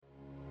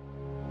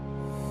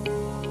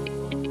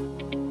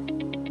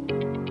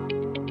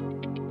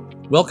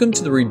Welcome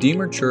to the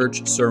Redeemer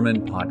Church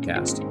Sermon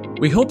Podcast.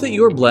 We hope that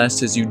you are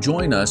blessed as you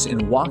join us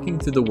in walking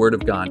through the Word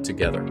of God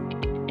together.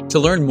 To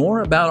learn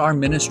more about our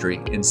ministry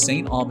in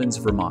St. Albans,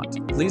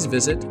 Vermont, please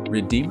visit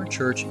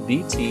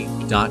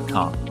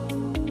redeemerchurchvt.com.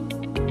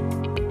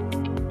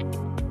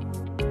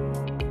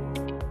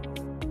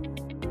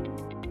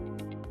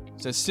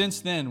 It says,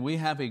 "Since then we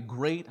have a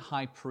great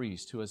high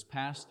priest who has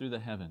passed through the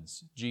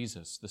heavens,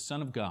 Jesus, the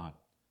Son of God.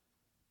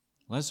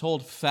 Let's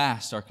hold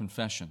fast our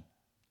confession.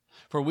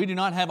 For we do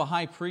not have a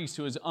high priest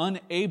who is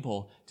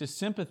unable to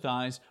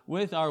sympathize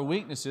with our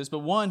weaknesses, but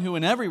one who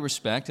in every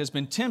respect has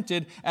been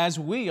tempted as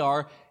we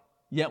are,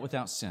 yet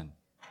without sin."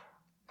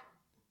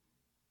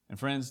 And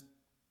friends,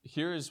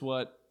 here is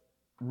what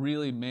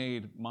really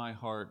made my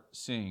heart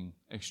sing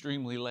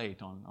extremely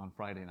late on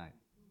Friday night.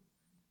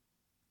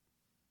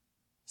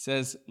 It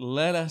says,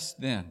 "Let us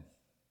then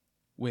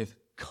with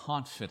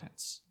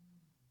confidence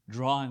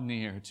draw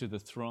near to the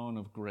throne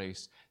of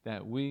grace,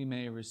 that we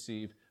may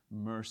receive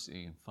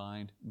mercy and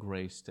find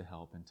grace to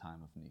help in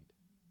time of need."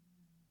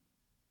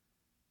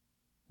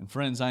 And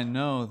friends, I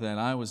know that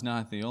I was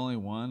not the only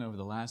one over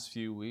the last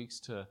few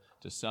weeks to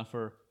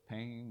suffer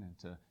pain and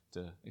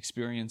to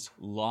experience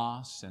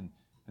loss and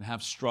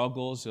have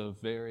struggles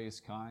of various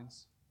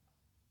kinds.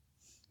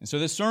 And so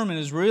this sermon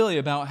is really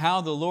about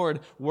how the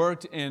Lord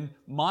worked in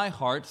my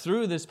heart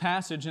through this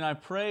passage, and I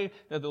pray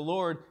that the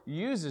Lord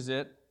uses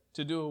it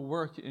to do a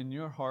work in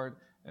your heart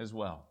as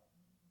well.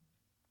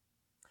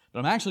 But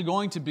I'm actually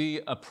going to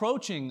be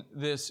approaching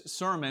this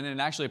sermon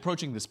and actually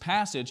approaching this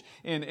passage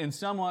in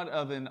somewhat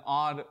of an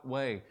odd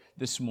way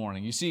this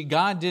morning. You see,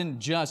 God didn't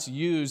just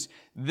use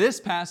this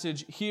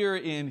passage here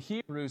in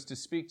Hebrews to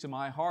speak to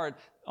my heart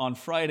on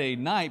Friday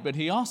night, but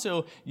He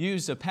also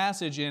used a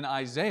passage in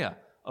Isaiah,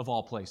 of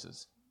all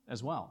places,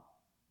 as well.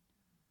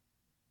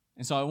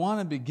 And so I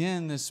want to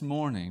begin this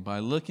morning by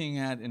looking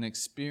at an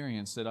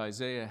experience that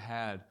Isaiah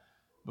had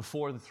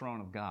before the throne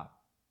of God,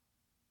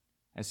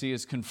 as he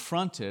is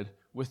confronted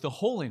with the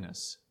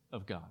holiness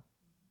of God.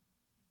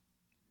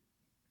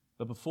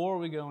 But before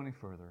we go any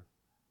further,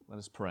 let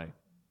us pray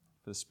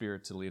for the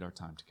Spirit to lead our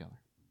time together.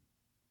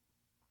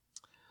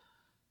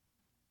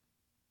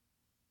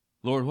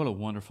 Lord, what a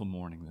wonderful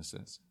morning this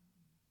is.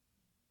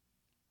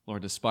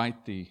 Lord,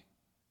 despite the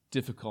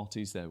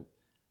difficulties that,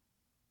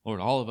 Lord,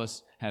 all of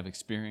us have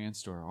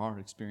experienced or are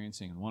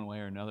experiencing in one way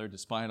or another,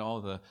 despite all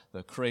the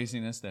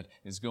craziness that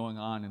is going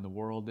on in the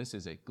world, this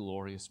is a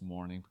glorious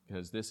morning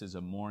because this is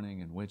a morning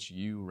in which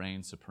you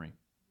reign supreme.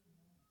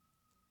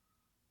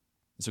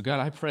 And so, God,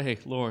 I pray,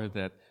 Lord,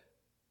 that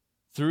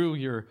through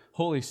your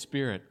Holy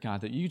Spirit, God,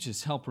 that you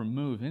just help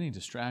remove any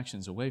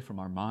distractions away from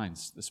our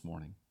minds this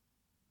morning.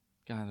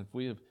 God, if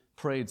we have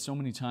prayed so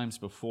many times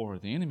before,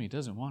 the enemy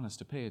doesn't want us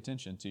to pay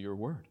attention to your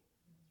word.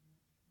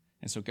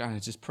 And so, God, I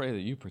just pray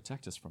that you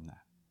protect us from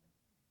that.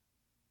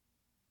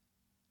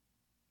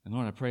 And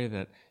Lord, I pray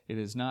that it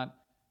is not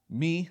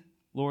me,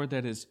 Lord,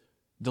 that is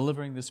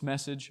delivering this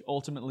message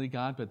ultimately,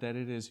 God, but that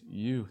it is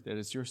you, that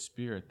it's your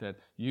Spirit that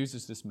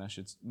uses this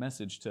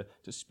message to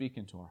speak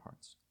into our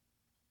hearts.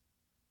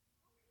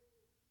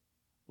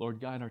 Lord,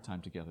 guide our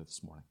time together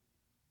this morning.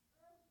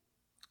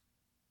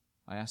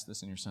 I ask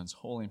this in your Son's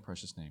holy and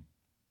precious name.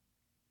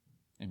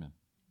 Amen.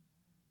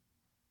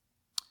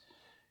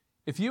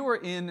 If you were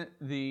in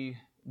the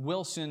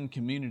Wilson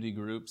community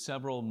group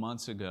several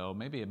months ago,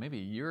 maybe a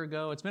year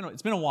ago, it's been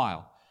a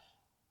while.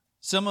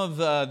 Some of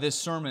this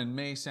sermon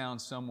may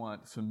sound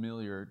somewhat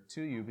familiar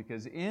to you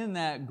because in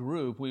that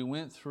group we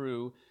went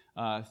through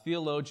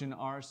theologian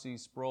R.C.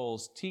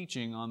 Sproul's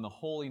teaching on the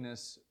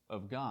holiness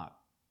of God.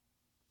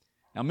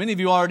 Now, many of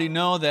you already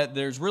know that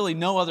there's really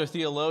no other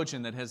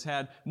theologian that has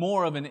had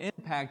more of an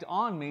impact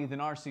on me than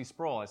R.C.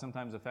 Sproul. I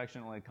sometimes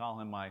affectionately call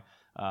him my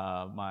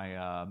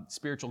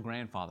spiritual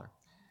grandfather.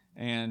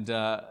 And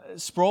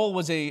Sproul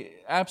was a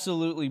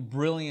absolutely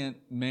brilliant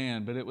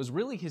man, but it was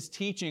really his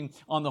teaching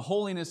on the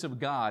holiness of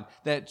God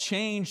that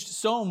changed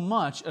so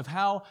much of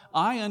how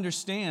I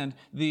understand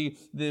the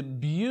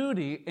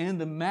beauty and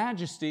the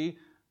majesty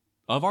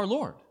of our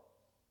Lord.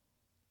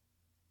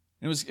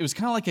 It was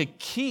kind of like a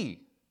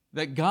key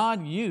that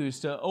God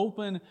used to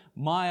open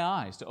my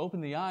eyes, to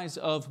open the eyes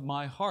of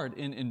my heart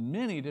in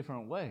many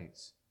different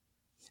ways.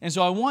 And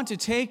so I want to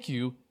take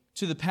you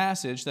to the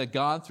passage that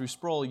God, through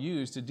Sproul,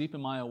 used to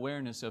deepen my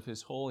awareness of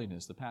His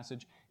holiness, the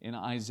passage in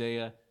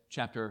Isaiah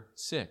chapter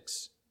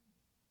 6.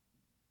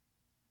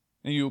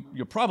 And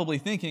you're probably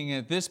thinking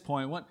at this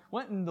point,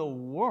 what in the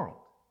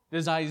world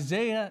does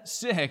Isaiah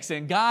 6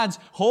 and God's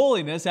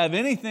holiness have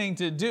anything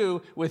to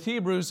do with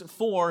Hebrews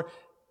 4,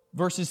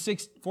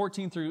 verses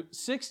 14 through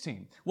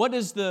 16? What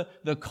does the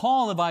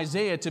call of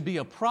Isaiah to be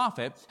a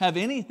prophet have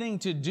anything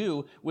to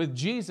do with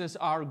Jesus,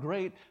 our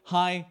great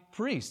high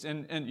priest?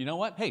 And you know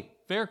what? Hey,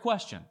 fair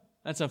question.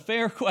 That's a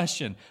fair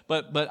question.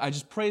 But I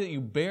just pray that you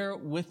bear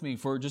with me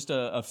for just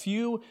a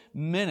few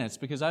minutes,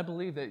 because I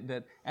believe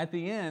that at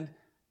the end,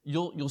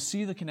 you'll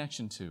see the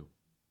connection too.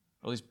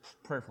 Or at least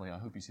prayerfully, I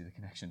hope you see the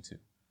connection too.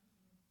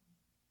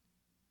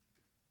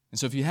 And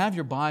so if you have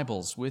your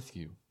Bibles with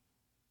you,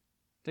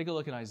 take a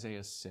look at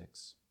Isaiah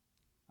 6.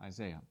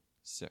 Isaiah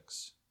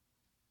 6.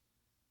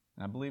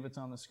 And I believe it's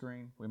on the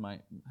screen. We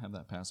might have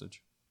that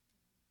passage.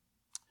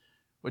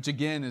 Which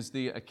again is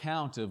the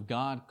account of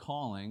God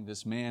calling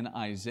this man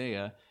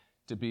Isaiah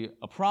to be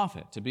a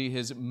prophet, to be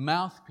his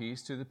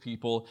mouthpiece to the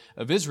people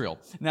of Israel.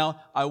 Now,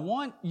 I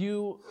want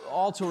you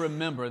all to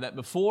remember that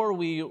before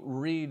we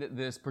read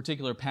this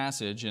particular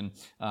passage and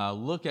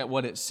look at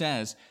what it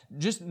says,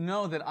 just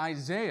know that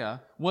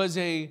Isaiah was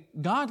a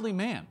godly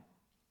man.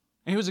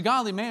 And he was a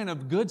godly man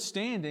of good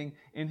standing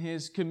in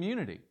his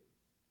community.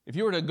 If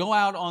you were to go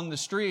out on the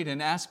street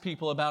and ask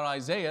people about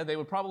Isaiah, they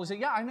would probably say,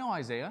 yeah, I know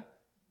Isaiah.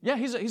 Yeah,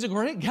 he's a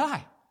great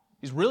guy.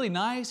 He's really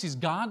nice. He's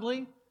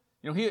godly.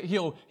 You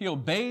know, he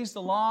obeys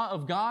the law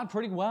of God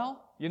pretty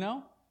well, you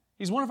know.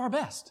 He's one of our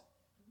best.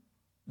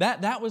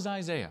 That was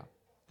Isaiah.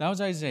 That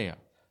was Isaiah.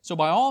 So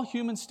by all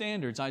human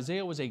standards,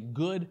 Isaiah was a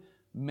good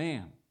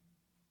man.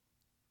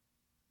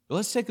 But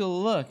let's take a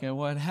look at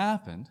what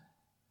happened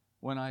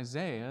when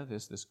Isaiah,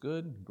 this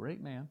good,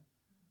 great man,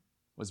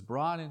 was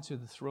brought into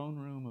the throne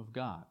room of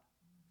God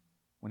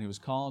when he was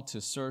called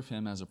to serve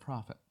him as a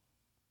prophet.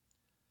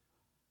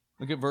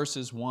 Look at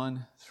verses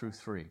 1 through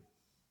 3.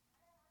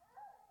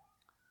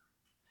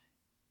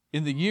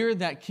 In the year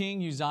that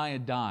King Uzziah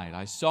died,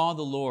 I saw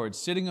the Lord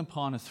sitting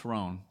upon a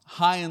throne,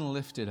 high and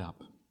lifted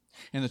up,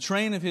 and the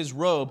train of his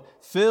robe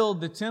filled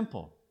the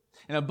temple.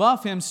 And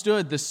above him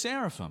stood the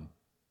seraphim,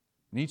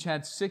 and each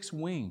had 6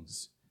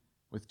 wings.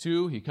 With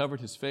 2 he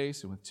covered his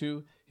face, and with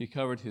 2 he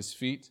covered his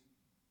feet,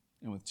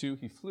 and with 2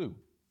 he flew.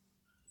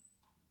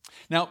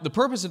 Now, the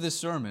purpose of this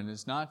sermon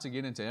is not to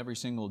get into every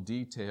single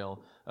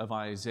detail of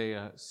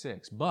Isaiah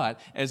 6, but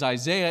as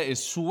Isaiah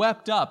is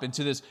swept up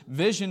into this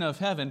vision of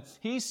heaven,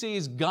 he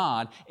sees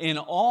God in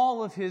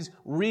all of his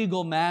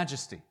regal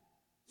majesty.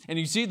 And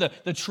you see the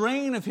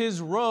train of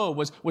his robe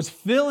was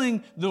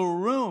filling the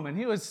room, and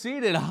he was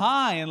seated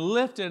high and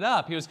lifted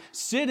up. He was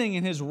sitting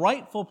in his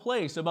rightful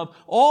place above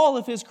all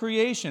of his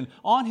creation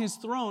on his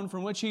throne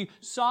from which he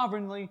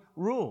sovereignly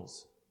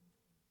rules.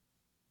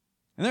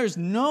 And there's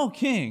no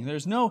king,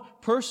 there's no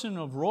person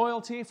of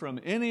royalty from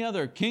any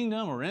other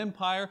kingdom or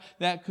empire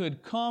that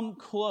could come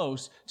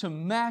close to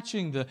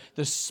matching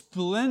the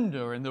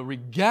splendor and the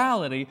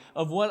regality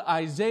of what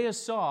Isaiah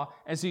saw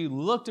as he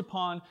looked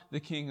upon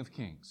the King of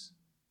Kings.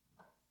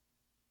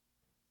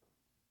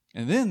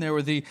 And then there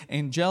were the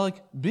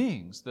angelic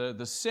beings,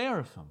 the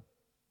seraphim,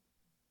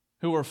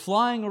 who were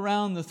flying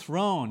around the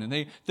throne, and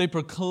they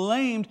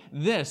proclaimed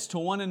this to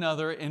one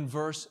another in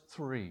verse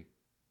 3.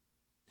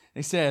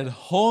 They said,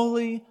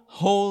 "Holy,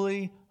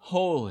 holy,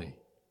 holy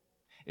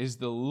is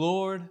the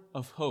Lord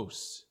of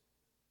hosts.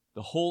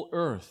 The whole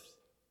earth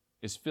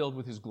is filled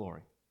with His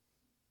glory."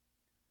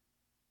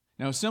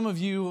 Now, some of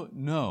you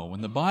know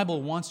when the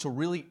Bible wants to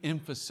really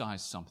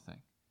emphasize something,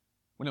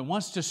 when it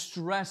wants to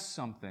stress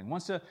something,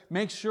 wants to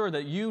make sure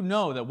that you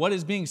know that what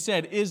is being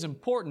said is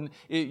important,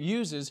 it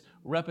uses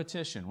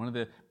repetition. One of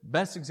the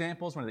best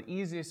examples, one of the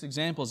easiest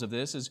examples of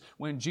this is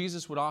when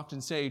Jesus would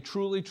often say,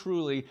 "Truly,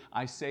 truly,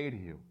 I say to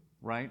you."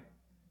 Right?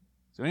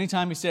 So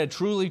anytime he said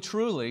truly,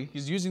 truly,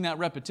 he's using that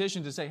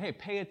repetition to say, hey,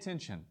 pay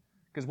attention,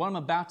 because what I'm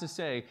about to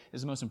say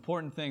is the most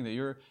important thing that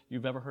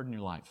you've ever heard in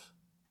your life.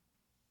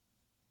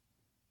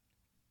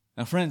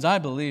 Now, friends, I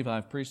believe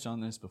I've preached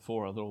on this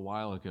before a little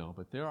while ago,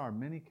 but there are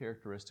many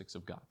characteristics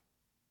of God,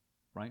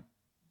 right?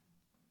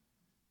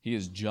 He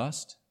is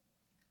just,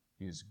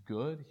 He is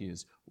good, He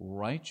is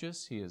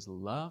righteous, He is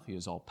love, He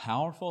is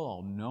all-powerful,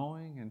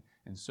 all-knowing,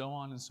 and so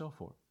on and so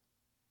forth.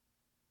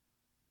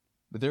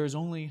 But there is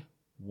only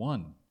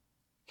one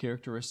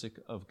characteristic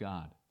of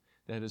God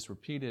that is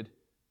repeated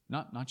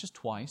not just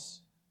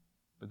twice,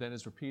 but that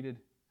is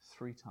repeated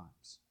 3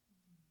 times.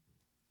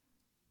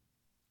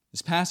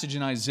 This passage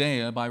in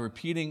Isaiah, by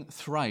repeating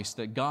thrice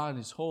that God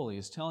is holy,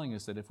 is telling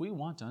us that if we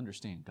want to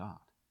understand God,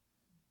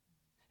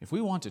 if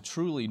we want to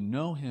truly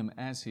know Him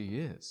as He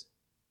is,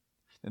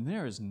 then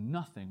there is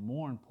nothing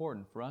more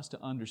important for us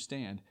to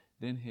understand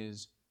than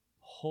His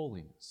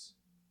holiness.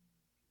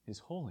 His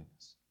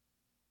holiness.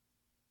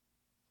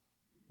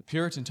 The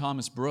Puritan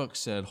Thomas Brooks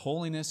said,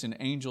 "Holiness in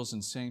angels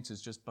and saints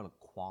is just but a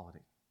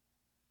quality,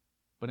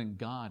 but in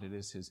God it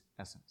is His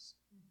essence."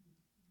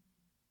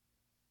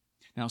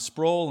 Now,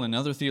 Sproul and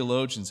other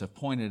theologians have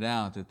pointed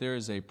out that there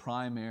is a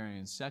primary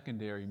and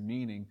secondary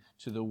meaning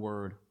to the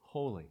word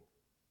holy.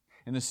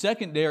 And the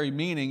secondary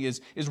meaning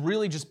is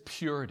really just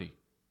purity,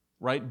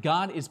 right?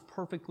 God is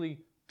perfectly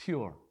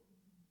pure.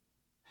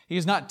 He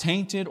is not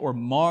tainted or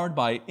marred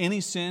by any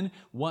sin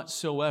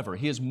whatsoever.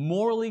 He is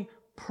morally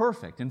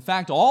perfect. In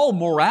fact, all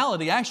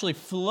morality actually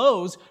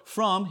flows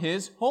from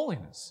His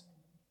holiness.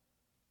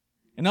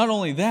 And not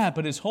only that,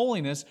 but His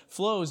holiness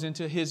flows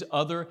into His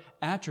other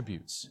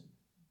attributes.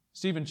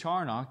 Stephen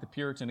Charnock, the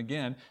Puritan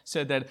again,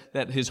 said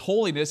that His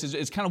holiness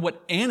is kind of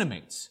what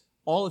animates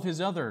all of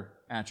His other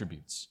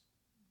attributes.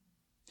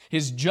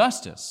 His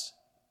justice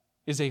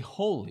is a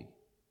holy,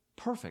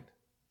 perfect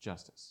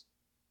justice.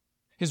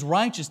 His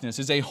righteousness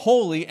is a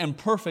holy and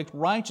perfect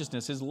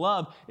righteousness. His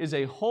love is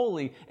a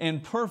holy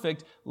and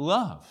perfect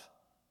love.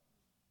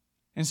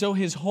 And so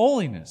His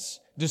holiness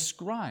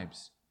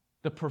describes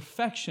the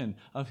perfection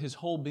of His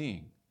whole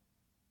being.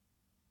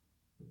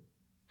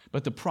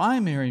 But the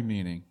primary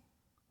meaning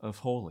of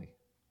holy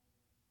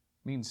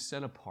means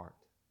set apart.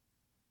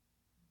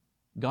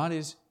 God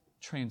is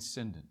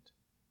transcendent,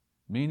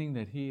 meaning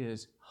that He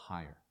is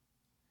higher.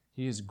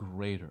 He is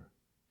greater.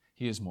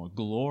 He is more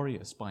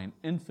glorious by an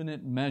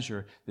infinite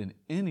measure than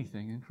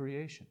anything in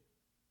creation.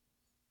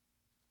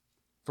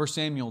 1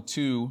 Samuel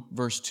 2,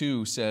 verse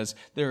 2 says,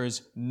 "There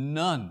is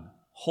none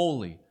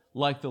holy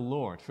like the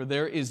Lord, for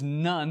there is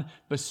none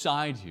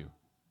beside you.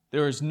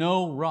 There is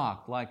no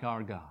rock like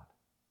our God."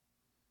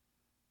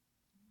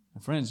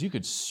 And friends, you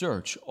could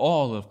search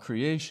all of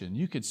creation.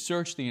 You could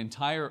search the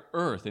entire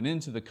earth and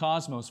into the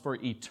cosmos for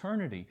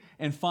eternity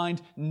and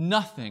find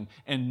nothing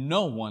and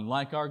no one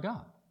like our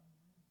God.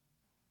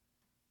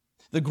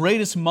 The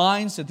greatest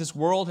minds that this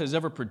world has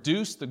ever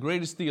produced, the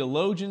greatest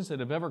theologians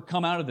that have ever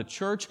come out of the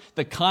church,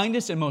 the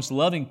kindest and most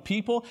loving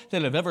people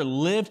that have ever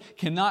lived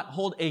cannot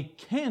hold a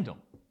candle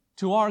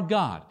to our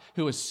God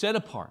who is set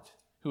apart,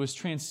 who is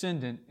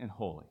transcendent and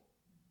holy.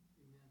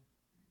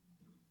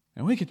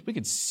 And we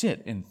could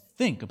sit and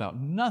think about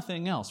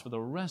nothing else for the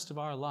rest of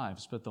our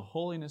lives but the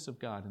holiness of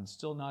God and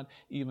still not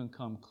even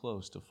come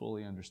close to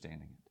fully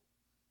understanding it.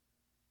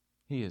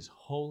 He is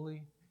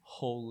holy,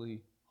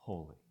 holy,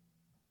 holy.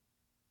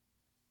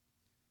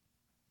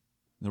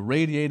 The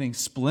radiating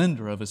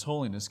splendor of His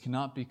holiness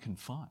cannot be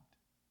confined.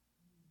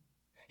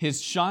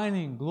 His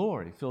shining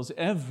glory fills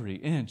every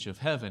inch of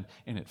heaven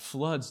and it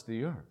floods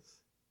the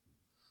earth.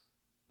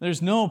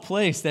 There's no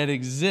place that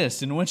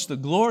exists in which the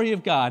glory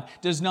of God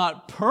does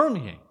not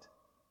permeate.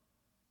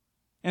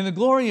 And the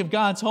glory of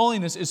God's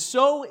holiness is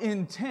so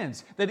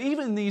intense that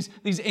even these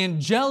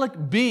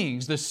angelic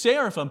beings, the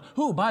seraphim,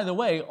 who, by the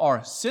way,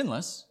 are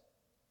sinless,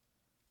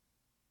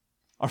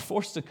 are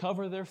forced to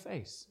cover their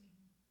face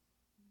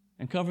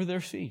and cover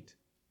their feet.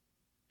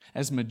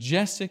 As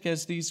majestic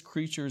as these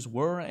creatures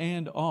were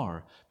and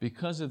are,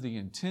 because of the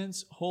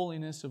intense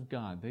holiness of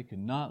God, they could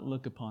not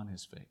look upon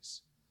His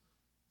face.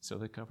 So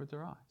they covered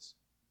their eyes.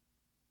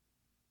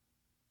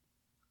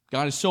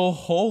 God is so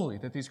holy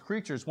that these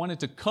creatures wanted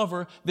to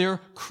cover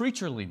their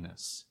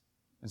creatureliness,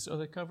 and so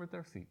they covered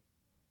their feet.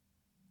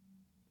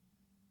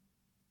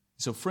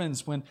 So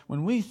friends, when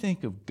we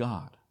think of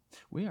God,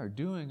 we are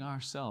doing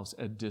ourselves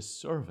a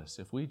disservice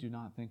if we do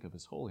not think of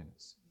His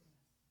holiness.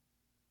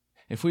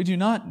 If we do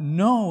not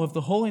know of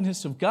the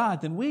holiness of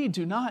God, then we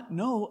do not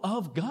know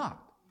of God.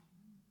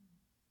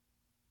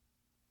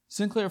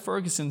 Sinclair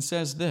Ferguson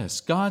says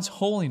this: God's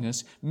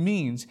holiness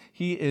means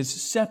He is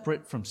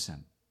separate from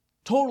sin,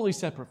 totally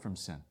separate from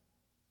sin.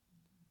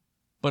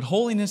 But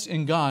holiness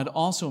in God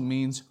also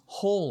means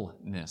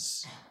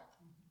wholeness.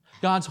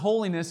 God's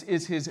holiness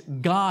is His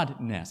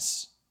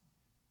godness.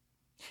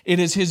 It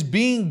is His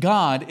being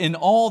God in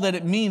all that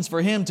it means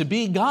for Him to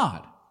be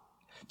God.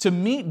 To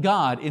meet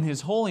God in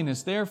His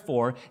holiness,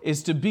 therefore,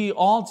 is to be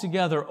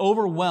altogether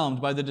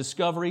overwhelmed by the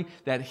discovery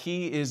that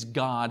He is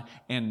God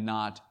and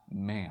not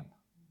man.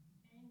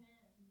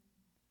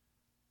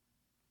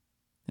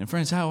 And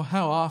friends, how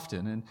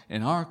often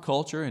in our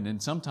culture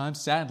and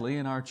sometimes, sadly,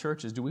 in our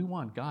churches, do we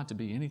want God to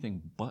be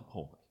anything but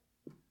holy?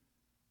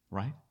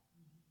 Right?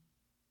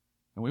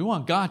 And we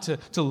want God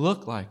to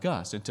look like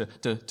us and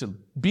to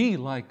be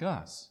like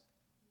us.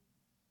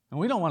 And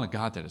we don't want a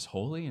God that is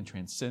holy and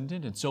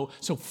transcendent and so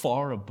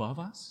far above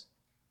us.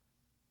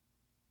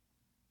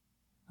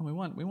 And we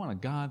want a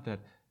God that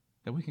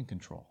we can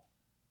control.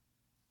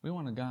 We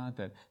want a God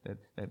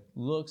that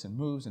looks and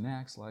moves and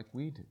acts like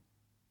we do.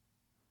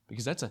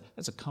 Because that's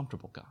a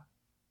comfortable God.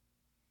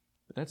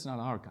 But that's not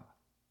our God.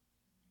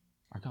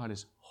 Our God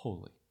is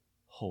holy,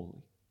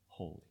 holy,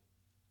 holy.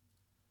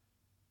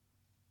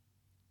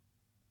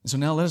 And so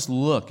now let us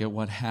look at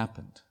what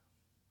happened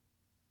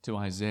to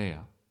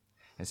Isaiah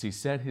as he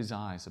set his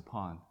eyes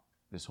upon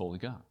this holy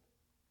God.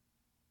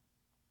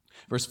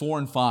 Verse 4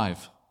 and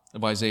 5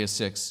 of Isaiah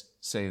 6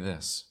 say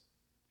this: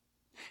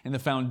 "And the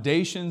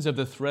foundations of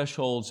the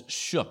thresholds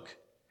shook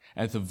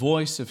at the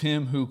voice of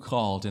Him who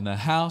called, and the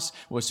house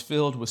was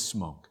filled with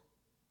smoke.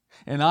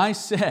 And I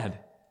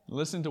said,"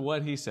 listen to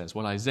what he says,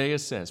 what Isaiah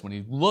says when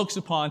he looks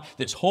upon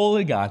this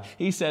holy God.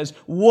 He says,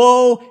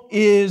 "Woe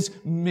is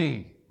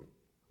me!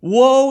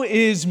 Woe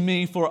is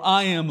me, for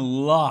I am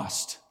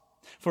lost.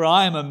 For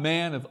I am a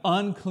man of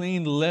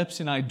unclean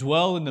lips, and I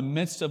dwell in the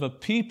midst of a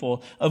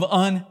people of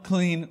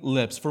unclean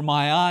lips. For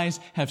my eyes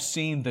have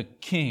seen the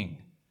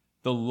King,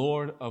 the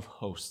Lord of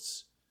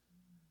hosts."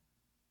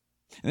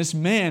 And this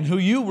man, who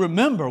you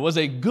remember was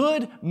a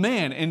good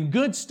man in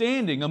good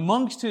standing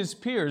amongst his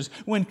peers,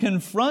 when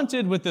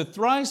confronted with the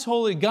thrice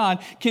holy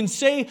God, can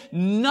say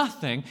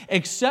nothing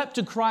except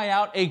to cry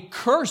out a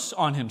curse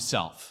on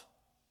himself.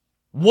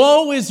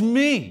 Woe is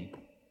me!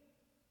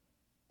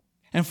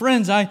 And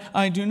friends,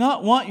 I do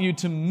not want you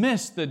to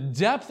miss the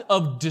depth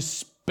of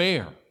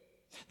despair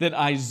that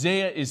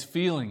Isaiah is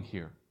feeling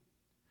here.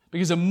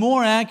 Because a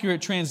more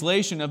accurate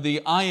translation of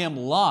the "I am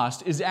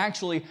lost" is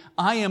actually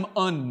 "I am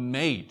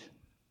unmade.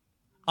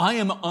 I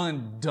am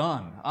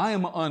undone. I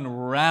am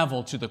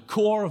unraveled to the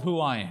core of who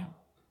I am."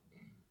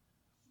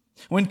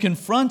 When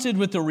confronted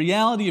with the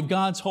reality of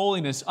God's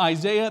holiness,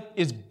 Isaiah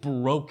is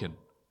broken.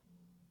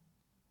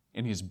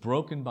 And he is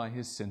broken by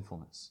his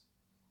sinfulness.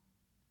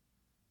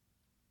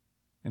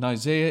 And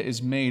Isaiah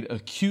is made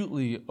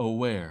acutely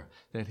aware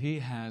that he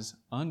has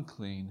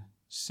unclean,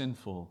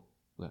 sinful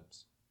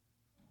lips.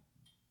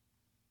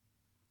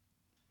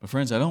 But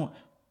friends, I don't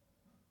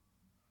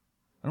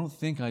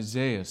think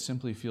Isaiah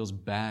simply feels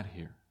bad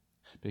here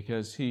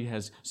because he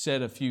has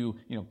said a few,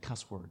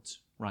 cuss words,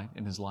 right,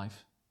 in his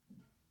life.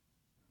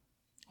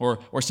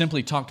 Or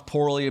simply talked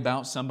poorly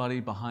about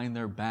somebody behind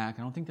their back.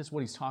 I don't think that's what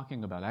he's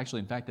talking about. Actually,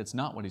 in fact, that's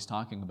not what he's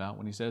talking about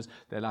when he says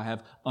that I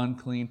have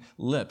unclean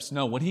lips.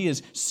 No, what he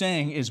is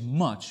saying is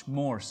much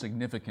more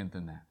significant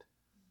than that.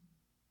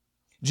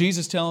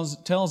 Jesus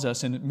tells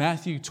us in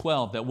Matthew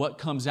 12 that what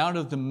comes out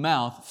of the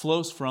mouth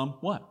flows from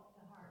what?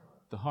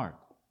 The heart.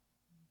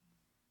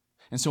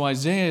 And so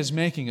Isaiah is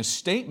making a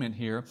statement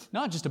here,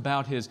 not just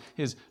about his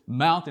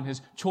mouth and his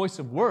choice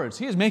of words.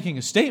 He is making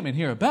a statement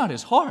here about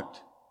his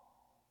heart.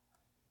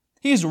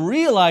 He is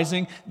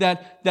realizing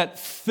that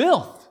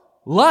filth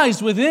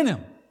lies within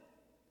him.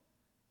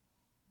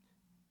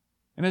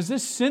 And as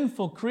this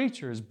sinful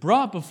creature is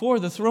brought before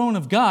the throne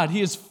of God,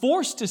 he is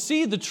forced to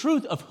see the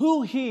truth of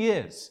who he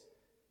is.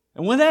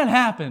 And when that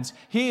happens,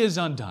 he is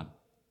undone.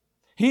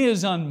 He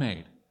is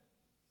unmade.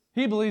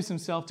 He believes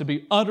himself to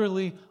be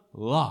utterly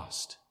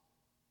lost.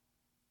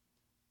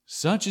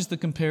 Such is the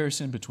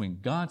comparison between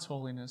God's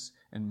holiness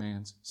and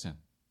man's sin.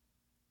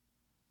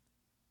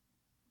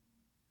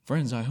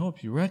 Friends, I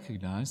hope you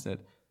recognize that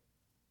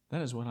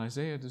is what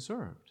Isaiah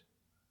deserved,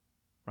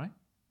 right?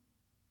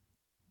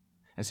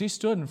 As he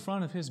stood in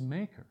front of his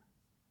Maker,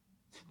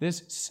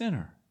 this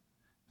sinner,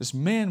 this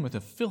man with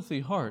a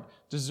filthy heart,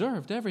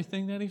 deserved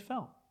everything that he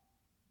felt.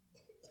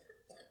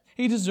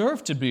 He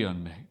deserved to be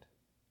unmade.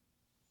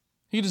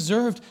 He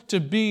deserved to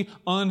be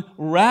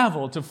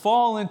unraveled, to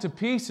fall into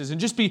pieces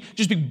and just be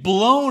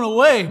blown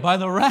away by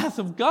the wrath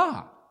of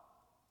God.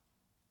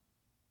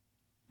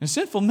 A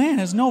sinful man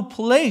has no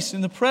place in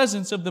the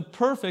presence of the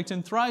perfect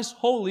and thrice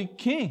holy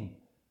King.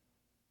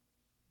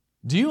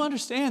 Do you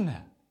understand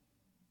that?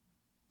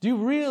 Do you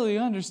really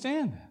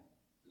understand that?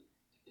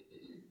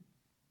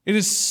 It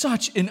is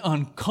such an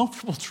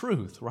uncomfortable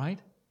truth, right?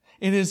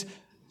 It is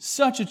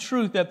such a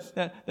truth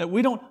that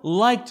we don't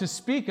like to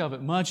speak of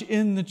it much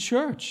in the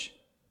church.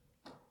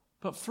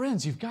 But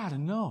friends, you've got to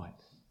know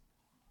it.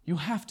 You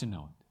have to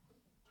know it.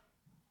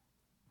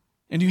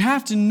 And you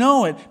have to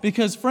know it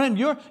because, friend,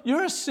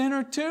 you're a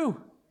sinner too.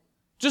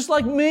 Just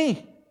like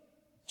me.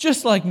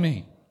 Just like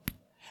me.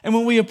 And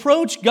when we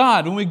approach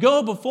God, when we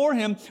go before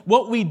Him,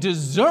 what we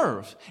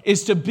deserve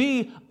is to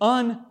be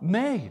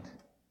unmade.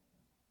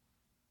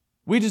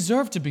 We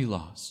deserve to be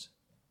lost,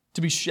 to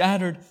be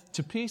shattered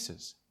to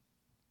pieces.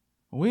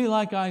 We,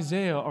 like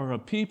Isaiah, are a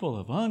people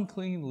of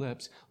unclean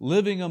lips,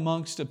 living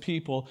amongst a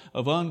people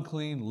of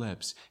unclean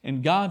lips.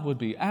 And God would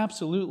be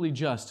absolutely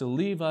just to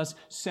leave us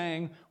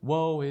saying,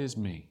 "Woe is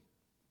me."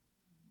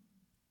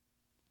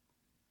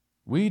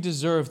 We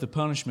deserve the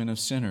punishment of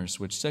sinners,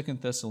 which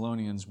 2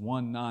 Thessalonians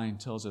 1:9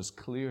 tells us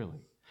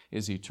clearly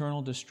is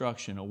eternal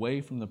destruction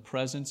away from the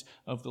presence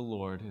of the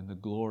Lord in the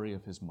glory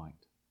of His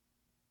might.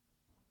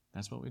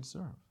 That's what we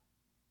deserve.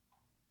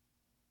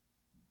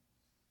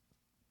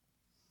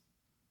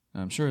 Now,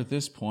 I'm sure at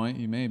this point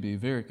you may be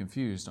very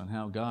confused on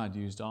how God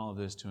used all of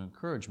this to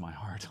encourage my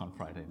heart on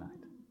Friday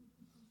night.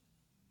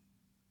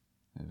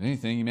 If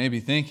anything, you may be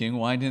thinking,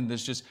 why didn't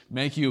this just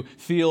make you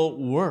feel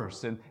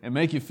worse and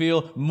make you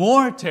feel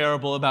more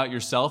terrible about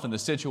yourself and the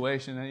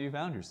situation that you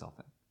found yourself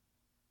in?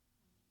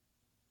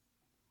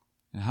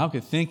 And how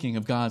could thinking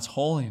of God's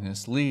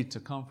holiness lead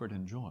to comfort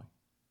and joy?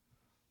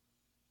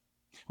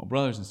 Well,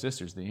 brothers and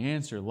sisters, the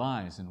answer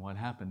lies in what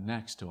happened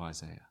next to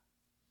Isaiah.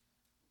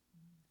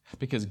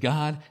 Because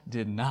God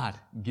did not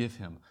give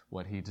him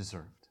what he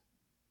deserved.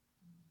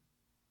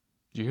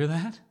 Do you hear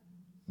that?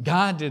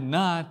 God did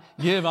not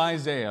give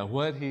Isaiah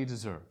what he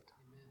deserved.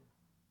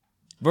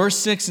 Verse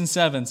 6 and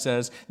 7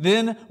 says,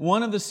 "Then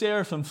one of the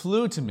seraphim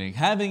flew to me,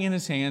 having in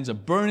his hands a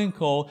burning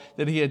coal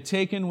that he had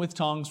taken with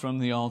tongs from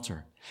the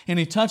altar. And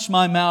he touched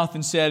my mouth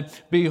and said,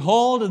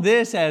 'Behold,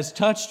 this has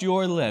touched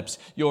your lips.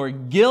 Your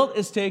guilt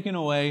is taken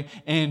away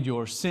and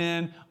your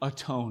sin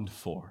atoned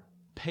for,'"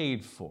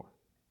 paid for,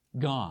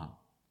 gone.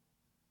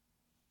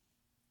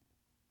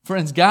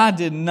 Friends, God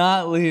did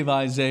not leave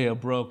Isaiah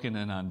broken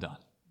and undone.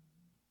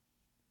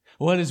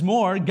 What is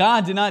more,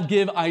 God did not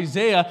give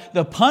Isaiah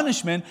the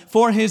punishment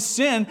for his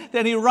sin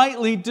that he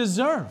rightly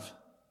deserved.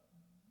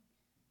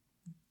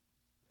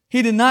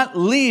 He did not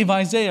leave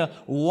Isaiah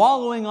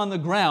wallowing on the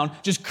ground,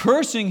 just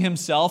cursing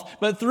himself,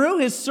 but through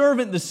his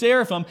servant the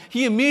seraphim,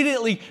 he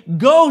immediately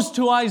goes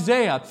to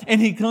Isaiah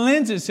and he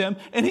cleanses him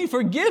and he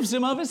forgives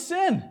him of his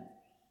sin.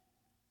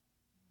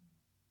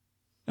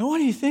 And what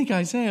do you think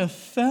Isaiah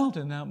felt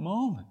in that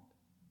moment?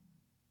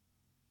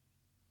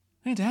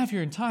 And to have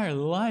your entire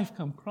life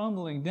come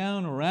crumbling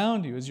down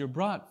around you as you're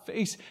brought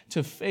face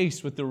to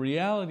face with the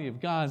reality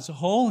of God's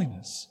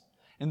holiness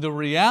and the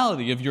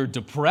reality of your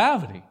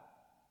depravity.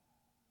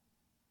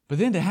 But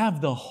then to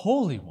have the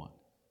Holy One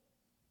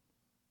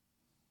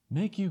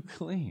make you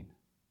clean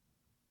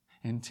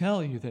and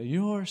tell you that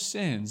your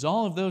sins,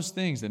 all of those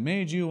things that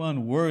made you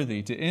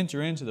unworthy to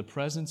enter into the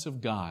presence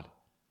of God,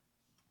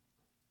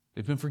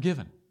 they've been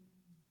forgiven.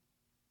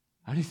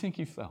 How do you think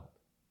he felt?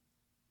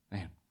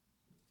 Man.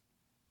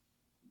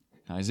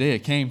 Isaiah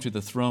came to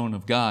the throne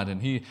of God,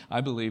 and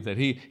I believe that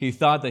he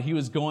thought that he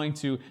was going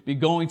to be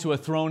going to a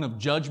throne of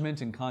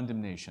judgment and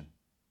condemnation.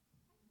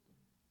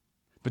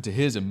 But to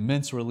his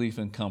immense relief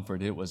and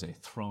comfort, it was a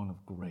throne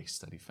of grace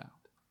that he found.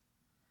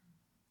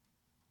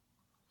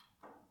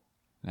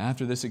 And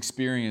after this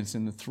experience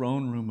in the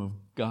throne room of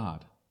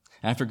God,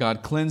 after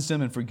God cleansed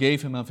him and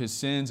forgave him of his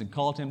sins and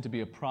called him to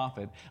be a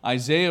prophet,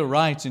 Isaiah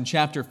writes in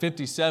chapter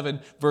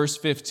 57, verse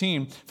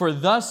 15, "For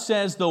thus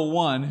says the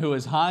one who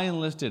is high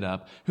and lifted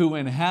up, who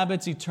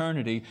inhabits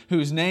eternity,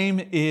 whose name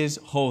is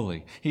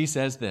holy." He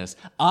says this,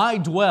 "I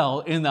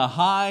dwell in the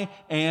high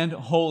and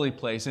holy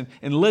place." And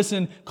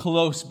listen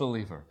close,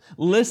 believer.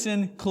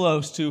 Listen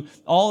close to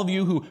all of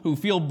you who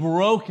feel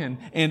broken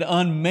and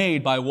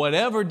unmade by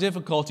whatever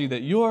difficulty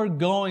that you're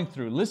going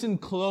through. Listen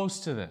close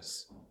to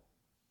this.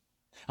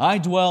 I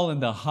dwell in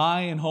the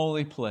high and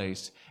holy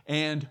place,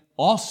 and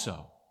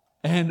also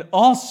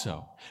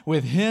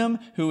with him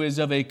who is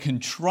of a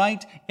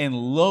contrite and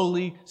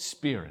lowly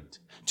spirit,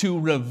 to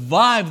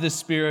revive the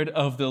spirit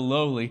of the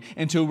lowly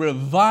and to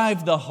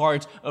revive the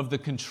heart of the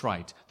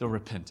contrite, the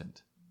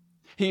repentant.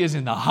 He is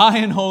in the high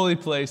and holy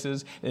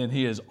places, and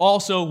he is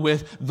also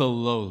with the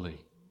lowly.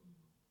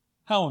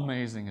 How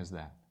amazing is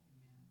that?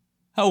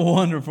 How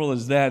wonderful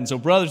is that? And so,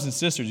 brothers and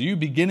sisters, are you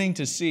beginning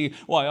to see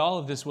why all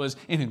of this was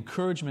an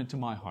encouragement to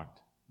my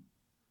heart?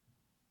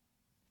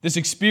 This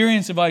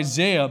experience of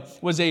Isaiah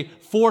was a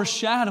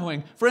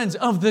foreshadowing, friends,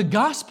 of the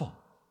gospel.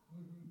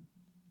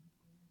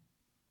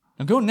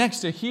 Now go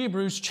next to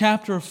Hebrews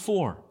chapter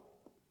 4.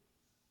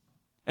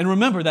 And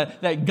remember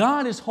that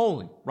God is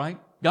holy, right?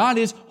 God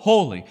is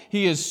holy.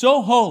 He is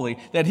so holy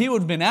that He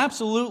would have been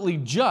absolutely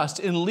just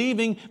in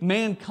leaving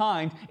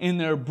mankind in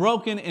their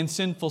broken and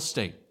sinful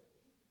state.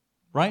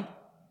 Right?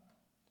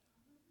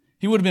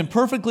 He would have been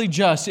perfectly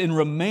just in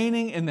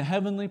remaining in the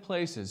heavenly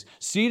places,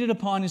 seated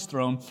upon His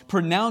throne,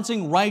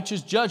 pronouncing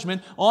righteous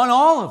judgment on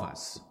all of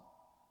us,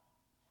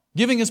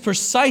 giving us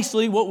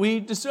precisely what we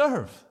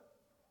deserve.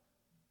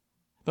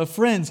 But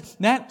friends,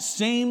 that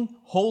same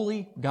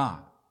holy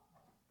God,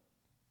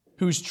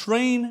 whose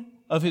train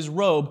of His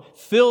robe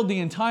filled the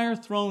entire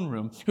throne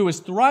room, who is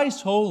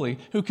thrice holy,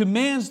 who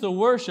commands the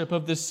worship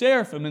of the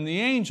seraphim and the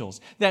angels,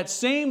 that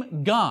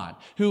same God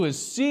who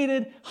is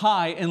seated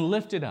high and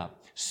lifted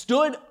up,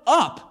 stood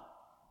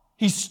up.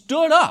 He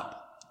stood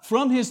up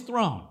from His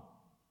throne,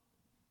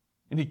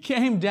 and He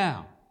came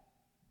down,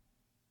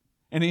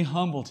 and He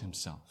humbled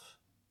Himself.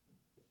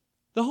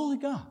 The holy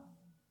God.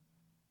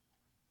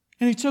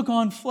 And He took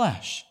on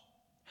flesh.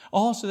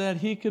 Also that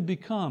He could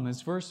become,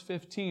 as verse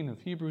 15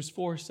 of Hebrews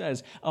 4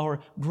 says, our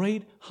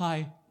great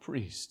high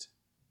priest.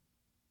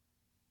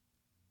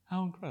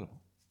 How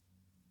incredible.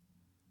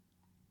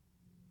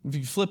 If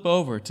you flip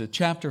over to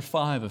chapter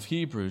 5 of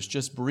Hebrews,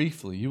 just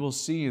briefly, you will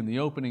see in the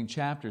opening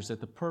chapters that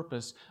the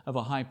purpose of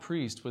a high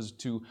priest was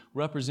to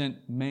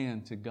represent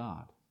man to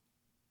God,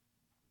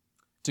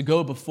 to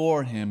go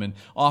before Him and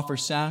offer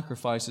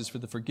sacrifices for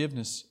the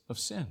forgiveness of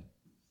sin.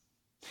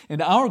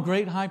 And our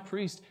great high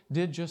priest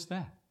did just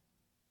that.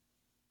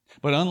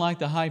 But unlike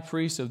the high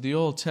priest of the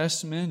Old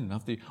Testament and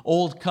of the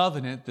Old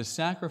Covenant, the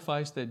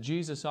sacrifice that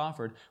Jesus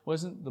offered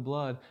wasn't the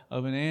blood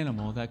of an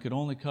animal that could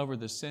only cover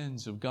the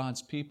sins of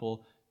God's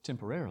people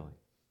temporarily.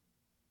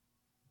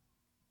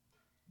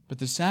 But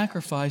the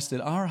sacrifice that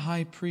our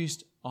high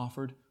priest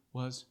offered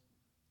was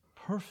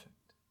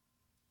perfect.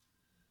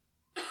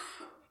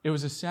 It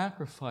was a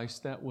sacrifice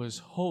that was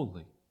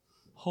holy,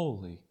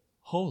 holy,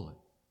 holy.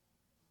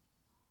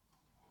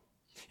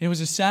 It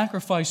was a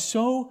sacrifice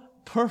so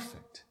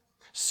perfect,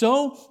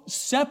 so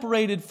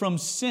separated from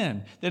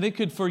sin that it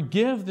could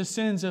forgive the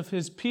sins of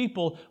His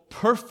people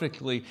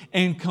perfectly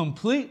and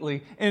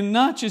completely, and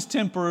not just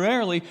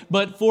temporarily,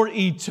 but for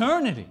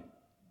eternity.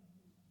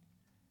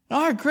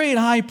 Our great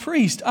high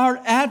priest,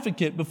 our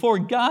advocate before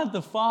God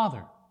the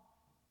Father,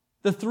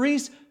 the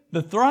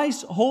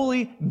thrice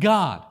holy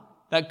God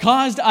that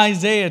caused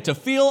Isaiah to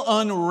feel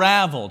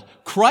unraveled,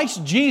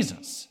 Christ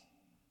Jesus,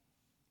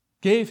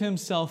 gave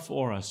Himself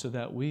for us so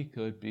that we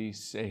could be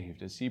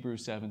saved, as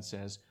Hebrews 7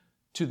 says,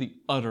 to the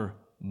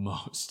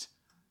uttermost.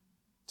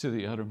 To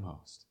the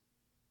uttermost.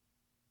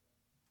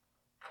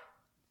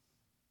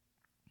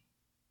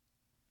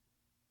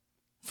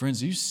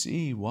 Friends, you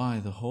see why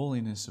the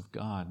holiness of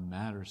God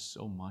matters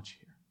so much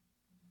here.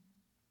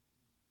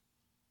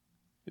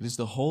 It is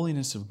the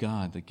holiness of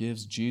God that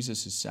gives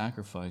Jesus'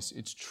 sacrifice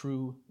its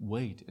true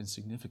weight and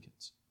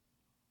significance.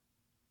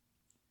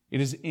 It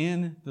is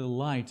in the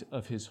light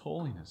of His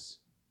holiness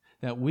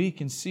that we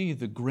can see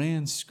the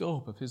grand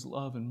scope of His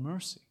love and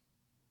mercy.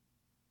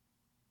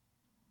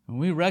 And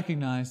we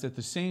recognize that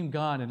the same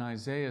God in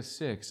Isaiah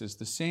 6 is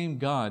the same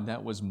God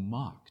that was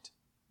mocked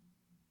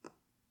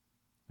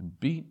and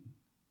beaten,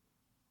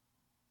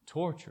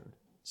 tortured,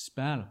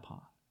 spat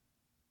upon,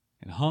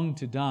 and hung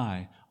to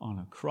die on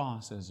a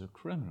cross as a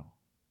criminal,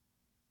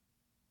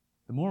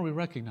 the more we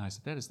recognize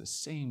that that is the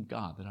same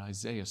God that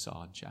Isaiah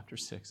saw in chapter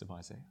 6 of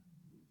Isaiah,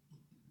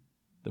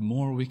 the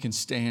more we can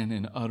stand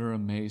in utter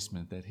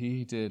amazement that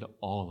He did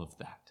all of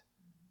that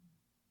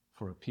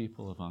for a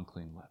people of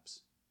unclean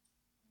lips.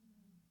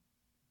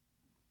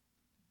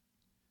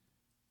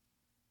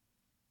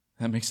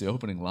 That makes the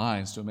opening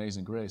lines to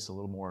Amazing Grace a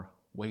little more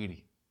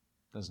weighty,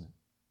 doesn't it?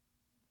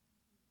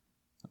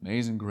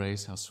 Amazing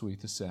grace, how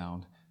sweet the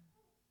sound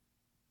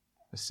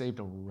that saved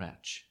a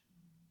wretch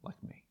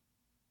like me.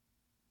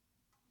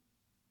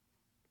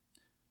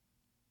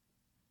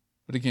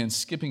 But again,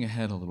 skipping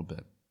ahead a little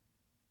bit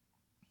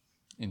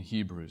in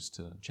Hebrews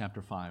to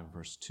chapter 5,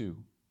 verse 2,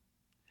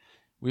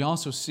 we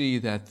also see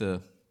that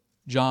the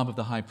job of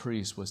the high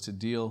priest was to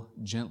deal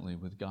gently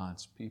with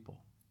God's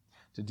people,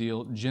 to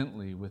deal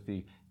gently with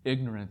the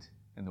ignorant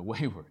and the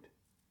wayward,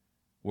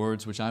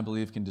 words which I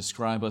believe can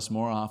describe us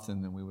more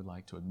often than we would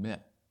like to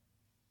admit.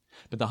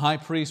 But the high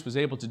priest was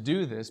able to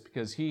do this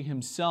because he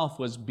himself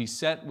was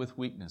beset with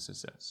weakness, it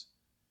says.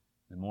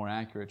 The more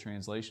accurate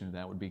translation of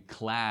that would be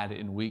clad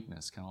in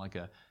weakness, kind of like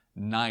a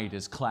knight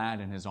is clad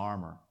in his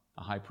armor.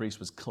 A high priest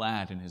was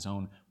clad in his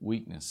own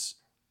weakness.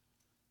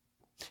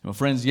 Well,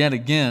 friends, yet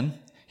again,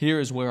 here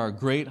is where our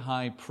great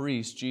high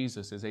priest,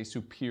 Jesus, is a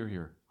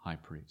superior high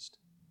priest.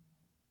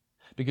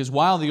 Because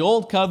while the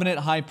Old Covenant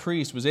high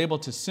priest was able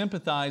to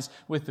sympathize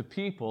with the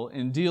people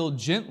and deal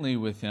gently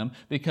with him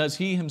because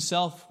he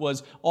himself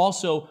was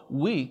also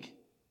weak,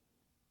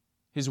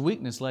 his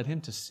weakness led him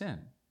to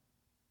sin.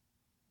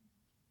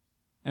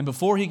 And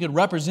before he could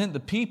represent the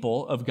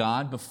people of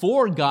God,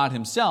 before God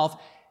himself,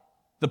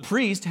 the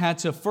priest had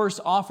to first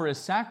offer a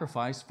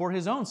sacrifice for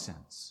his own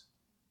sins.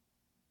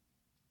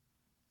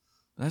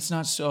 That's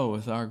not so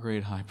with our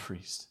great high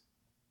priest.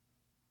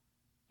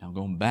 Now,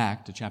 going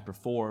back to chapter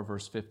 4,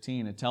 verse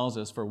 15, it tells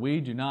us, "For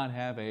we do not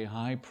have a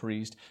high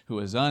priest who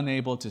is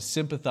unable to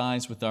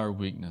sympathize with our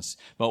weakness,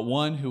 but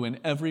one who in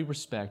every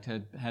respect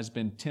has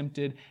been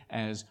tempted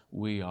as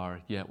we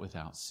are, yet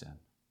without sin."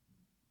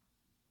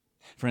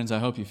 Friends, I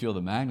hope you feel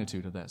the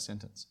magnitude of that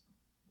sentence.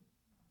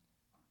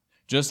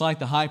 Just like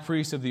the high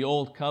priest of the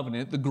Old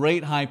Covenant, the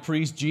great high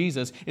priest,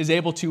 Jesus, is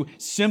able to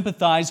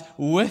sympathize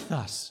with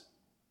us,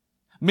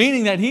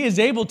 meaning that He is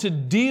able to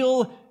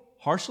deal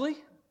harshly,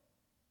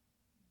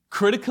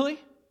 critically.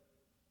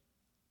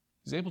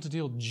 He's able to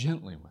deal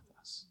gently with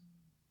us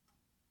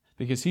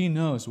because He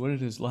knows what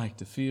it is like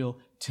to feel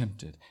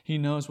tempted. He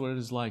knows what it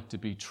is like to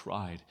be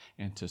tried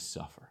and to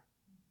suffer,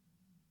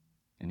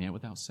 and yet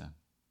without sin.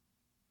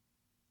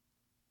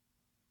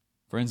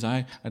 Friends,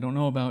 I don't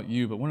know about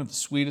you, but one of the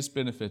sweetest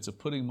benefits of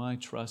putting my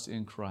trust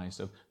in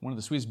Christ, one of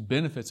the sweetest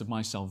benefits of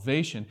my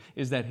salvation,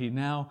 is that He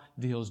now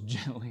deals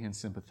gently and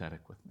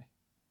sympathetic with me.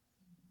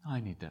 I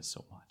need that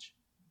so much.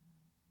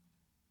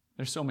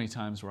 There's so many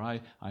times where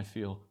I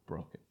feel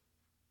broken,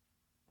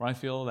 where I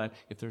feel that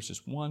if there's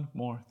just one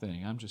more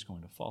thing, I'm just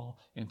going to fall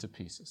into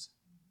pieces.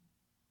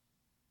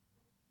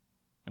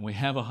 And we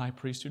have a high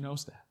priest who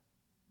knows that.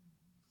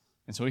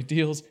 And so He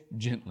deals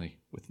gently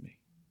with me.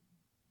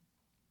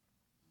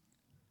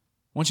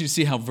 I want you to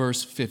see how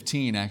verse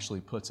 15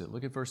 actually puts it.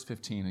 Look at verse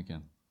 15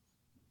 again.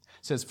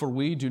 It says, "For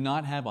we do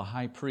not have a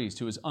high priest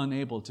who is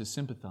unable to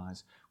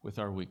sympathize with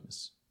our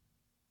weakness."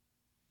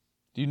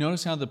 Do you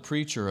notice how the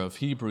preacher of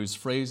Hebrews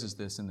phrases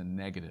this in the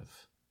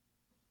negative?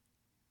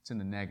 It's in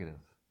the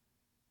negative.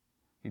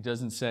 He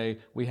doesn't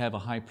say, we have a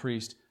high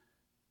priest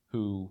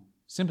who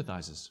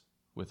sympathizes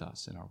with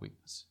us in our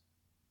weakness.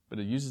 But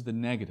it uses the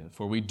negative,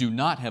 for we do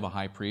not have a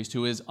high priest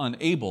who is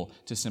unable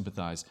to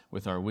sympathize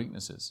with our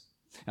weaknesses.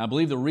 And I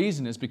believe the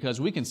reason is because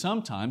we can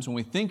sometimes, when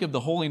we think of the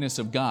holiness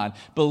of God,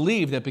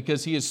 believe that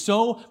because He is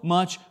so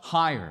much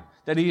higher,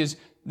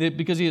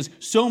 because He is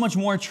so much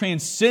more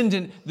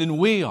transcendent than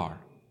we are,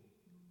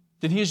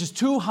 that He is just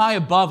too high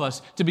above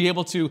us to be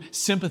able to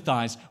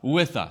sympathize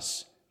with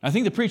us. I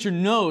think the preacher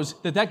knows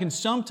that can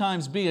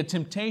sometimes be a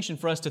temptation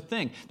for us to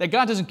think that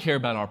God doesn't care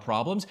about our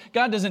problems.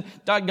 God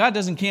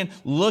can't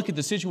look at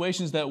the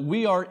situations that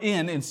we are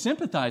in and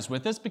sympathize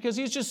with us because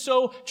He's just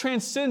so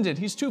transcendent.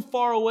 He's too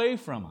far away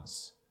from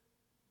us.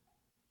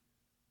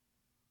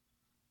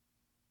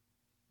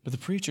 But the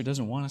preacher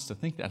doesn't want us to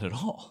think that at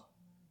all.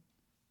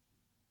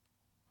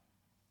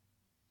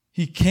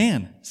 He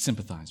can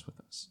sympathize with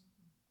us.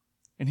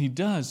 And He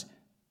does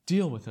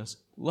deal with us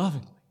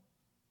lovingly.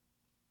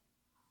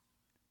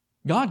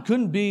 God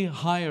couldn't be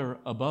higher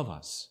above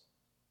us,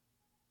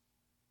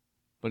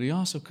 but He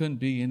also couldn't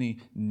be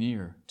any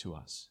nearer to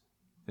us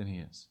than He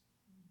is.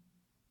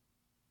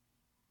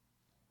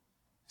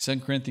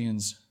 2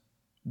 Corinthians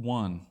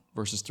 1,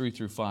 verses 3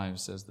 through 5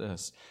 says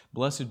this,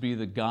 "Blessed be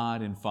the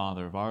God and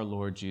Father of our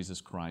Lord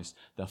Jesus Christ,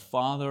 the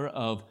Father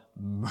of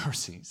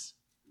mercies,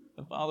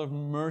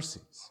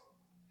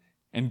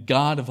 and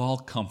God of all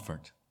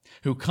comfort,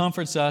 who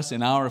comforts us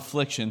in our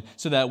affliction,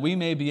 so that we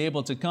may be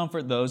able to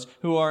comfort those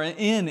who are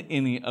in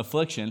any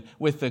affliction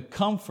with the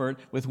comfort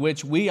with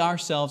which we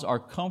ourselves are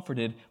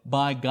comforted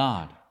by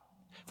God.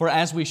 For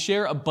as we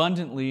share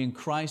abundantly in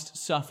Christ's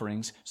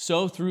sufferings,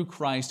 so through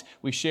Christ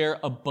we share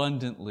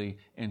abundantly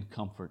in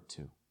comfort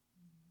too.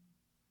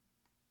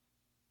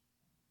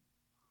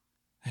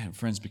 And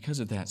friends, because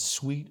of that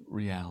sweet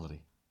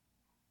reality,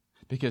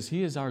 because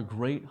He is our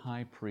great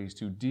high priest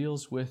who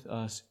deals with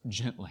us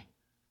gently,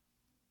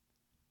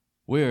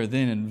 we are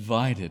then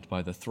invited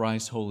by the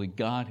thrice holy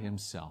God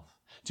Himself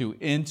to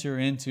enter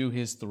into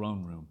His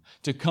throne room,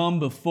 to come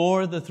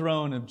before the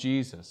throne of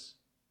Jesus,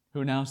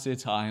 who now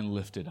sits high and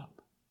lifted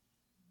up.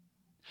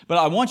 But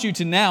I want you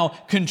to now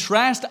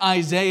contrast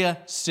Isaiah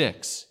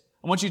 6.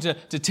 I want you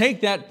to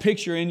take that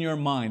picture in your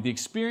mind, the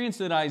experience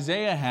that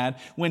Isaiah had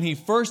when he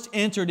first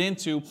entered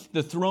into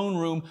the throne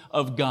room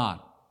of God,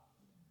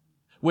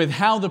 with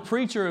how the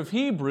preacher of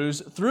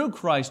Hebrews, through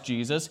Christ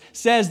Jesus,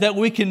 says that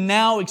we can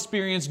now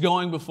experience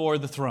going before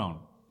the throne.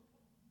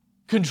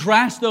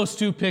 Contrast those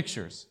two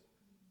pictures.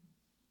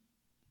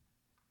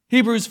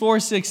 Hebrews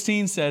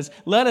 4:16 says,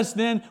 "Let us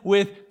then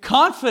with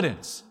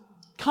confidence,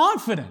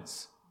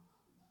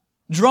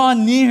 draw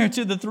near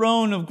to the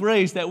throne of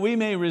grace that we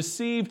may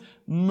receive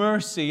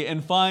mercy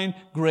and find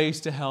grace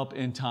to help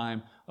in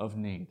time of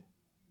need."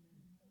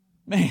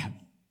 Man.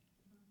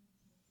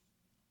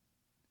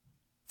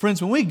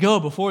 Friends, when we go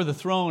before the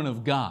throne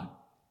of God,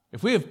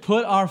 if we have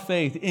put our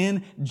faith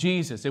in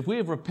Jesus, if we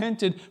have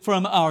repented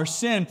from our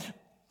sin,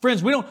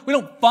 friends, we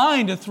don't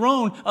find a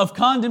throne of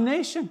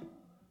condemnation.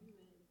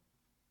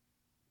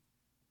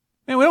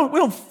 Man, we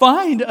don't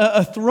find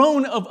a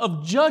throne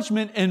of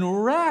judgment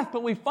and wrath,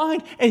 but we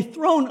find a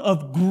throne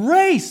of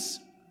grace.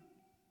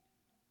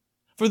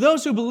 For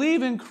those who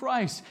believe in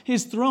Christ,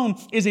 His throne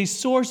is a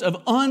source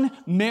of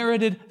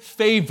unmerited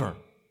favor.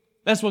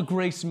 That's what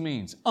grace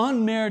means.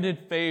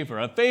 Unmerited favor.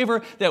 A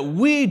favor that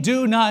we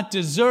do not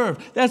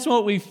deserve. That's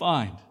what we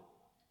find.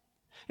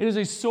 It is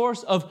a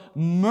source of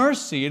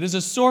mercy. It is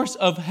a source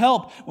of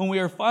help when we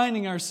are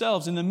finding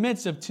ourselves in the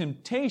midst of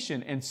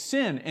temptation and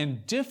sin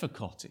and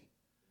difficulty.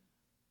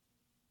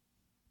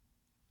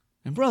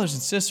 And brothers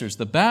and sisters,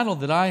 the battle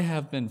that I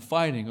have been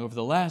fighting over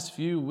the last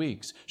few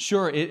weeks,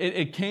 sure,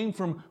 it came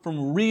from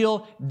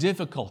real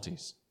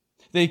difficulties.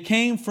 They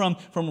came from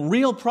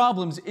real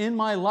problems in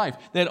my life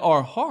that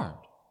are hard.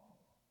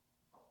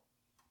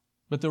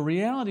 But the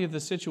reality of the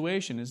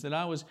situation is that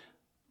I was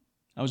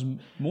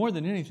more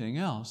than anything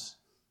else,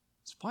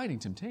 I was fighting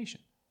temptation.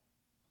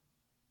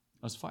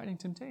 I was fighting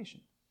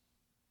temptation.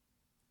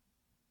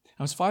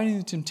 I was fighting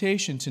the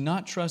temptation to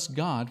not trust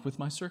God with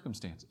my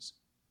circumstances.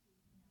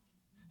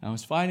 I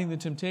was fighting the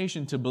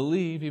temptation to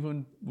believe,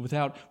 even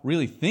without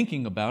really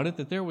thinking about it,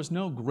 that there was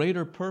no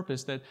greater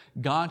purpose that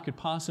God could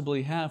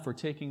possibly have for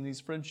taking these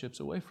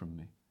friendships away from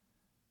me.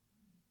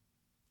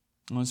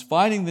 I was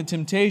fighting the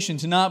temptation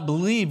to not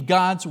believe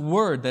God's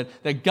word,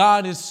 that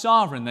God is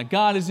sovereign, that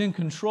God is in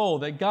control,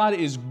 that God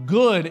is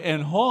good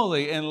and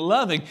holy and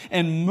loving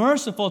and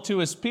merciful to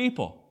His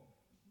people,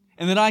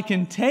 and that I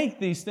can take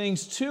these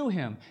things to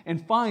Him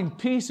and find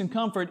peace and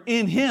comfort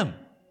in Him.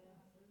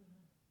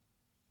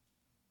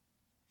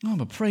 Oh,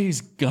 but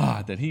praise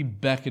God that He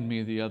beckoned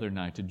me the other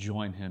night to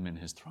join Him in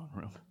His throne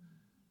room.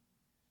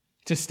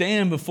 To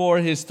stand before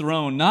His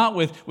throne, not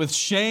with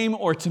shame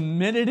or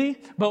timidity,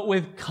 but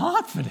with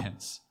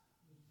confidence.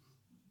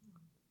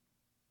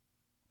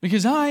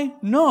 Because I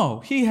know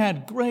He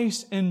had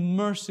grace and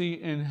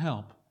mercy and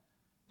help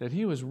that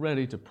He was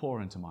ready to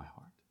pour into my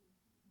heart.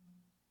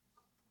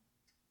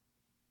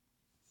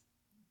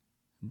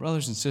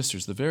 Brothers and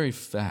sisters, the very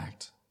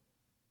fact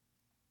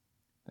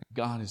that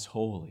God is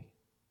holy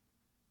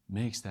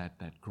makes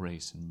that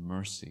grace and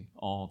mercy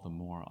all the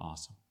more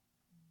awesome.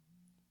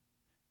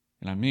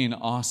 And I mean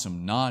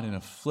awesome not in a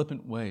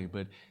flippant way,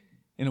 but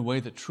in a way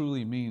that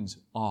truly means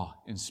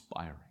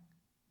awe-inspiring.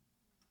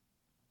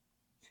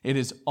 It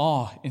is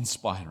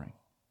awe-inspiring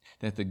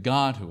that the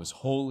God who is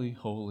holy,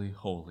 holy,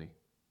 holy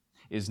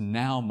is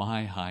now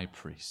my high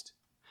priest,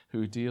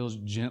 who deals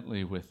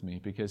gently with me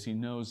because He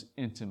knows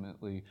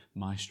intimately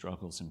my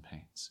struggles and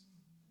pains.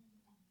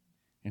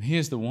 And He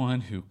is the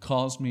one who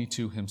calls me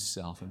to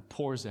Himself and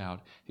pours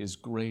out His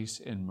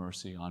grace and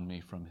mercy on me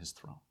from His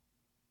throne.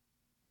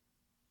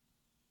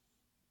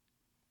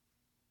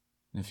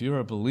 And if you're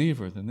a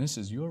believer, then this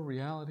is your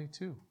reality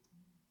too.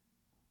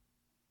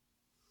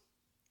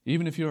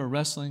 Even if you're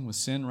wrestling with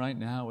sin right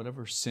now,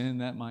 whatever sin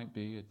that might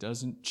be, it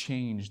doesn't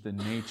change the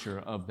nature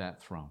of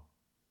that throne.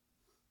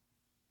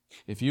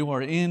 If you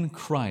are in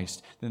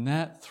Christ, then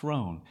that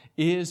throne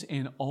is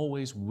and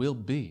always will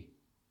be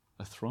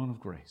a throne of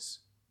grace.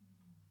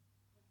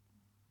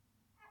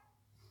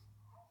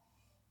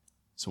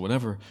 So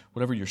whatever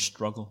your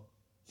struggle,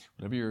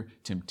 whatever your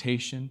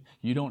temptation,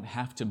 you don't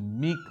have to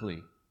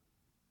meekly,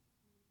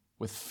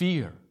 with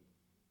fear,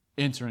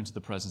 enter into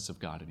the presence of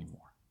God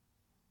anymore.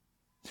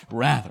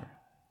 Rather,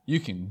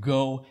 you can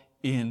go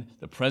in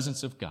the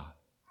presence of God.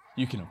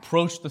 You can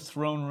approach the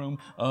throne room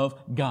of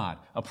God,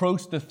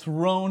 approach the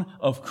throne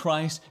of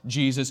Christ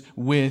Jesus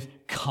with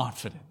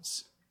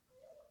confidence.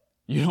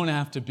 You don't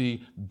have to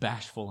be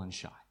bashful and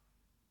shy.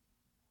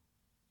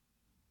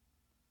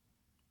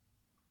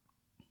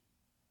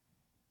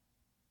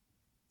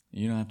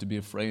 You don't have to be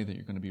afraid that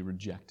you're going to be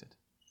rejected.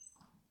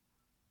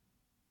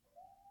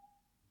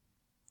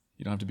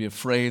 You don't have to be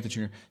afraid that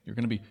you're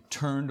going to be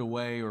turned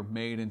away or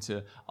made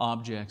into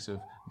objects of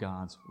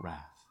God's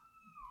wrath.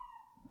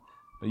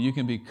 But you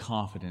can be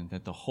confident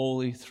that the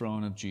holy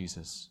throne of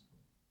Jesus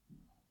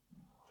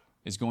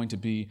is going to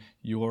be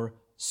your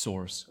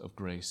source of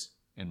grace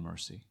and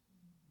mercy.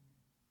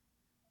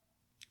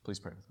 Please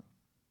pray with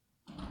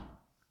me.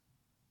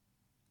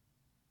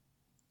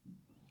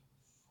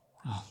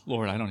 Oh,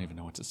 Lord, I don't even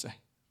know what to say.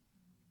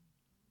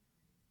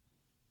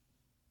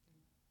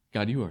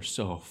 God, you are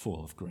so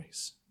full of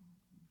grace,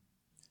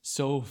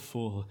 so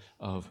full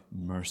of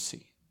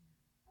mercy.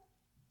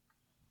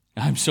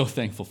 I'm so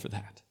thankful for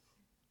that.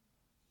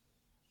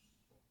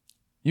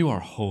 You are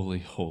holy,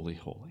 holy,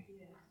 holy.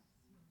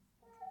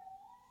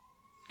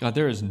 God,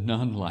 there is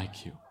none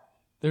like you.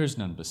 There is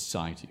none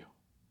beside you.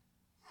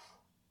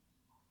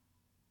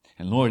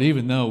 And Lord,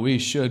 even though we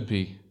should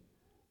be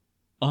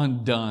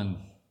undone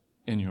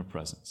in your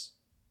presence,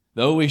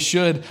 though we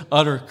should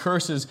utter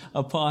curses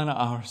upon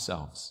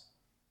ourselves,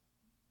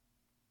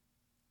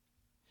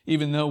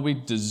 even though we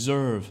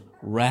deserve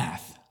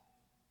wrath,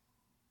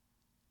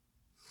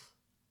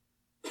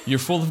 you're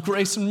full of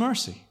grace and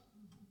mercy.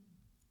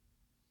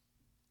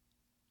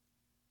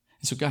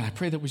 And so, God, I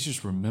pray that we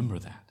just remember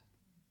that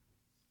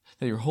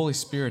your Holy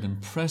Spirit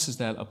impresses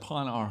that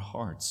upon our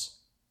hearts,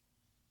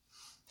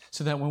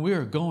 so that when we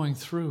are going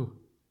through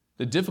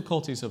the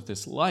difficulties of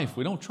this life,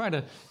 we don't try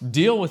to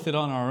deal with it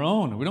on our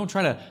own. We don't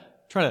try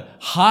to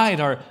hide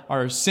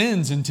our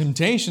sins and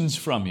temptations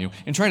from you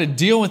and try to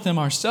deal with them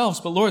ourselves.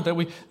 But Lord, that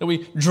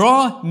we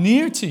draw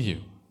near to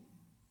you,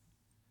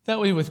 that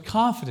we with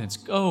confidence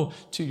go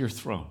to your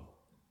throne.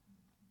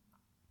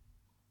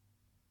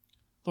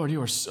 Lord,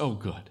 you are so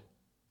good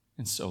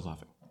and so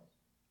loving.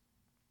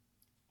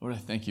 Lord, I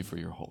thank you for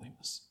your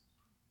holiness.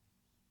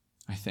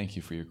 I thank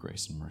you for your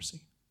grace and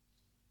mercy.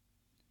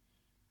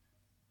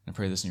 I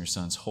pray this in your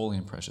Son's holy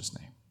and precious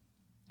name.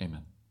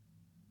 Amen.